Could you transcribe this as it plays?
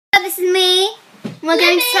This is me. We're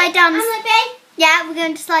going to slide down. I'm Libby. Yeah, we're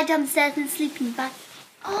going to slide down the stairs and sleep in the back.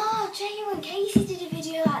 Oh, Jay and Casey did a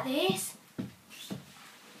video like this.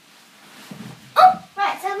 Oh,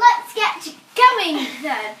 right. So let's get going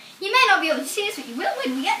then. You may not be able to see us, but you will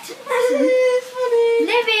when we get to the lesson.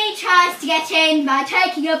 Libby tries to get in by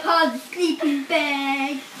taking up on the sleeping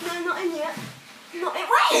bag. No, not in yet. Not in.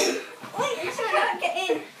 Wait, I can't get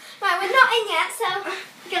in. Right, we're not in yet, so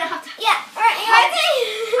we're gonna have to. Yeah. All right. Are you ready?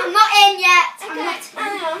 I'm not in yet. Okay.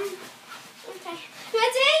 I'm not. Okay.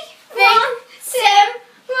 Ready? 3, 2,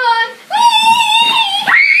 1.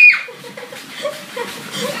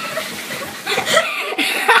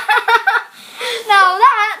 Now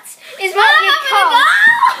that is what you call.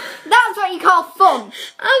 That's what you call fun.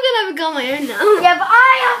 I'm gonna have a go on my own now. Yeah, but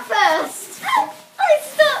I am first. I'm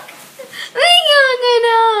stuck. We can't go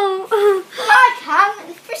now. I can.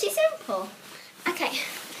 It's pretty simple. Okay.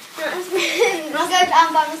 I'll go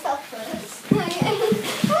down by myself first.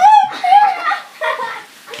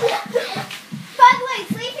 By the way,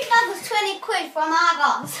 sleeping bag was 20 quid from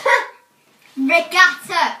Argos.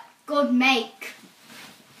 Regatta. Good make.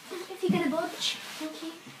 If you're gonna budge, thank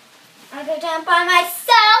you. I'll go down by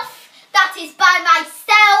myself. That is by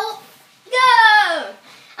myself. Go!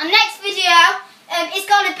 And next video is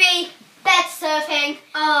going to be bed surfing.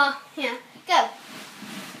 Oh, yeah. Go.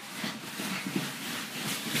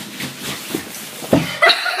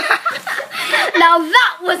 Now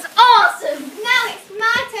that was awesome. Now it's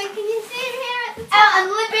my turn. Can you see him here at the top? And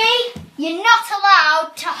Libby, you're not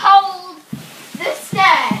allowed to hold the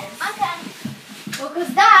stairs. Okay.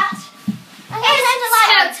 Because that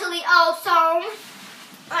It's is totally awesome.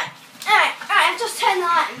 Alright, I've just turned the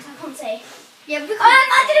light on so I can't see. Yeah, because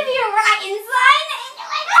Imagine if you're right inside and you're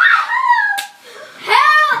like,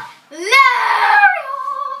 hilarious.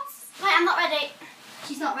 wait, I'm not ready.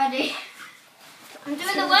 She's not ready. I'm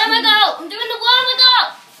doing the worm go. I'm doing the worm go.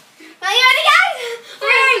 Are you ready, guys?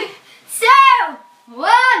 3, 2, 1,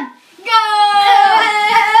 go!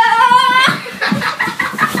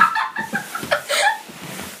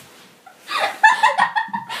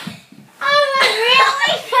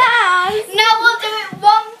 Now we'll do it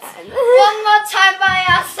one more time by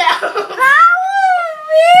ourselves.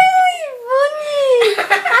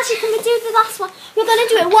 Actually, can we do the last one? We're going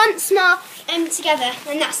to do it once more together,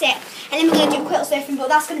 and that's it. And then we're going to do quilt surfing, but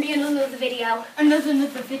that's going to be another video. Another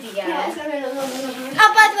video. Yeah, it's going to be another video.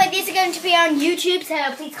 Oh, by the way, these are going to be on YouTube, so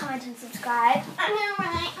please comment and subscribe. I know,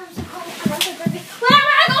 right? I'm so cold. I'm so grumpy. Where am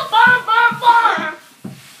I? Go, bomb, bomb,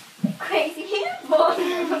 bomb! Crazy.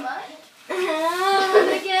 Bomb.